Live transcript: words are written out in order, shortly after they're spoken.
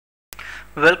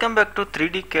Welcome back to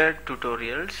 3D CAD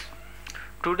tutorials.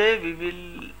 Today we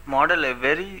will model a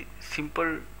very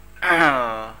simple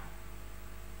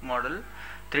model,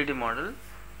 3D model.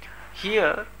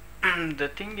 Here the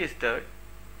thing is that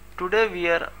today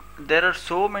there are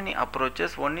so many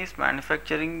approaches. One is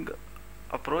manufacturing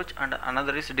approach and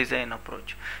another is design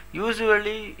approach.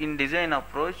 Usually in design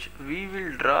approach we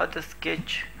will draw the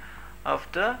sketch of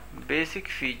the basic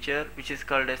feature which is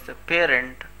called as the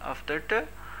parent of that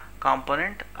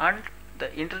component and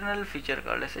the internal feature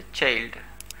called as a child.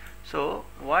 So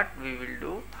what we will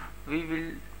do, we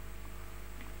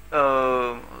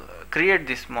will create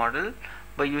this model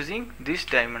by using these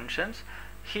dimensions.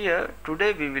 Here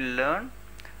today we will learn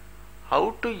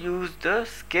how to use the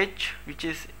sketch which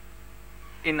is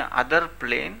in other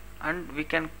plane and we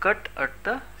can cut at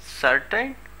the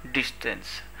certain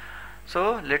distance.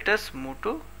 So let us move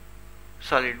to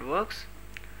SolidWorks.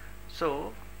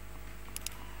 So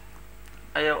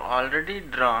I have already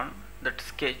drawn that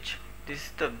sketch. This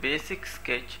is the basic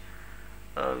sketch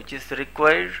which is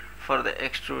required for the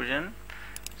extrusion.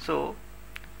 So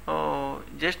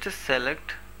just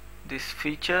select this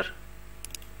feature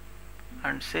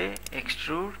and say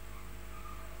extrude.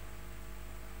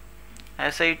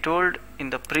 As I told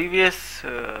in the previous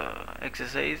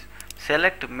exercise,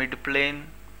 select mid plane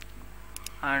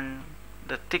and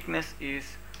the thickness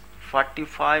is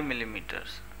 45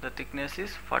 millimeters. The thickness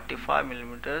is 45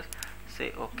 millimeters.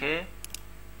 Say OK.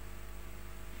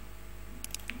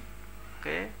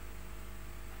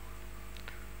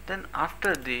 Then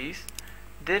after this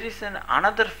there is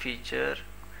another feature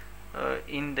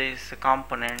in this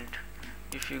component.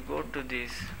 If you go to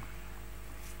this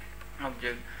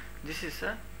object, this is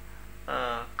a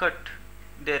cut.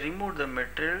 They remove the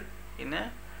material in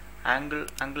a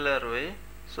angular way,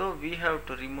 so we have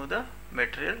to remove the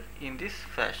material in this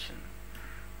fashion.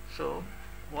 So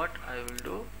what I will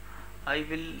do, I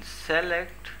will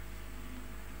select,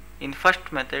 in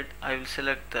first method I will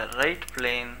select the right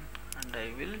plane and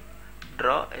I will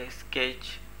draw a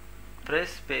sketch.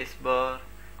 Press spacebar,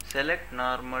 select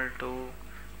normal to,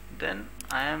 then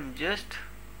I am just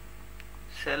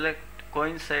select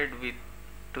coincide with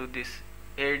to this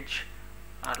edge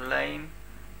or line,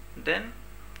 then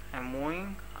I am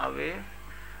moving away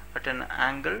at an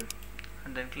angle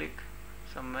and then click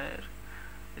somewhere.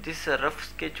 It is a rough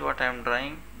sketch what I am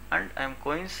drawing and I am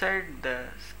coincide the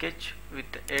sketch with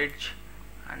the edge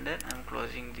and then I am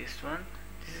closing this one.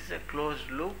 This is a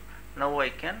closed loop. Now I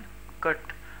can cut,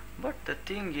 but the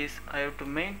thing is I have to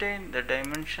maintain the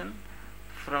dimension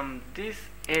from this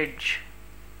edge.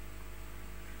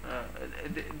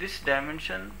 This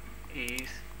dimension is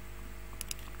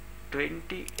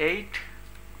 28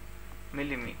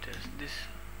 millimeters.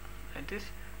 It is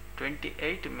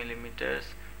 28 millimeters.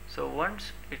 So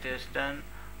once it is done,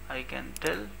 I can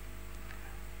tell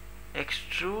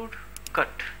extrude cut.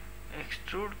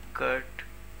 Extrude cut.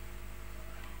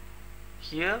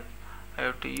 Here I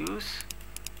have to use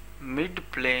mid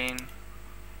plane.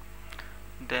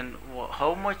 Then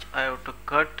how much I have to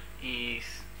cut is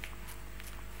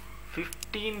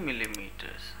 15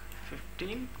 millimeters.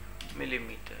 15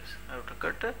 millimeters. I have to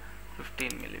cut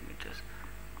 15 millimeters.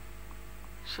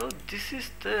 So this is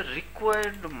the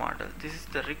required model. This is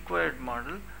the required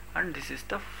model and this is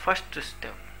the first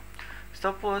step.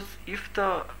 Suppose if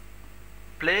the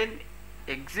plane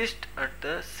exists at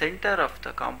the center of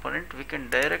the component, we can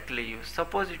directly use.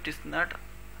 Suppose it is not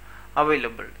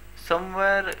available,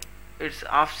 somewhere it's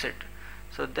offset.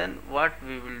 So then what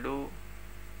we will do,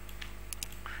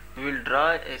 we will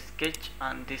draw a sketch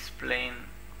on this plane.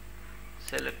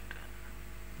 Select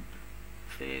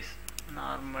face,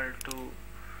 normal to,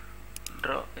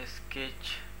 draw a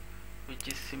sketch which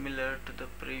is similar to the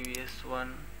previous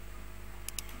one.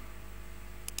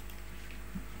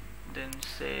 Then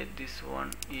say this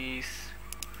one is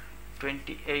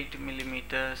 28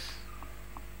 millimeters.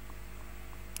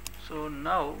 So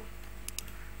now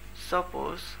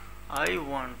suppose I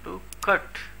want to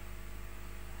cut.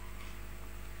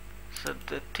 So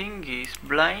the thing is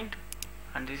blind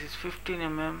and this is 15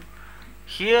 mm.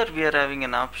 Here we are having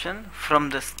an option from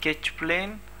the sketch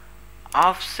plane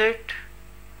offset.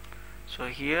 So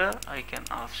here I can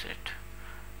offset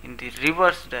in the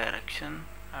reverse direction.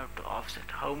 I have to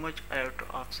offset. How much I have to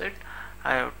offset?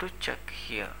 I have to check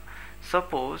here.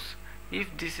 Suppose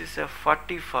if this is a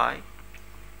 45,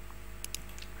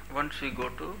 once we go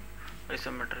to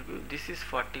isometric view, this is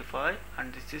 45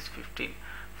 and this is 15.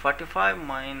 45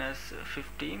 minus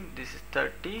 15, this is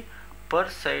 30. Per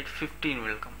side 15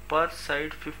 will come. Per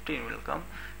side 15 will come.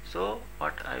 So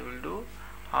what I will do,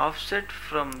 offset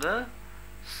from the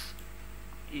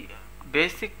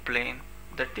basic plane,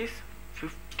 that is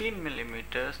 15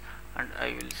 millimeters, and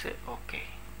I will say OK.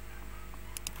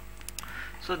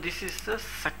 So this is the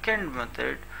second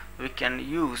method we can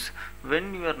use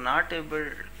when you are not able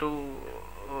to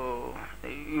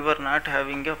you are not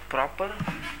having a proper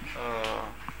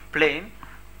plane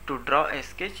to draw a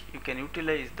sketch. You can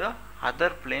utilize the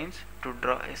other planes to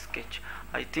draw a sketch.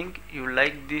 I think you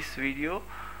like this video.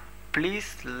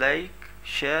 Please like,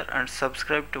 share and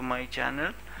subscribe to my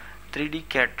channel 3D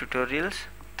CAD tutorials.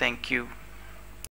 Thank you.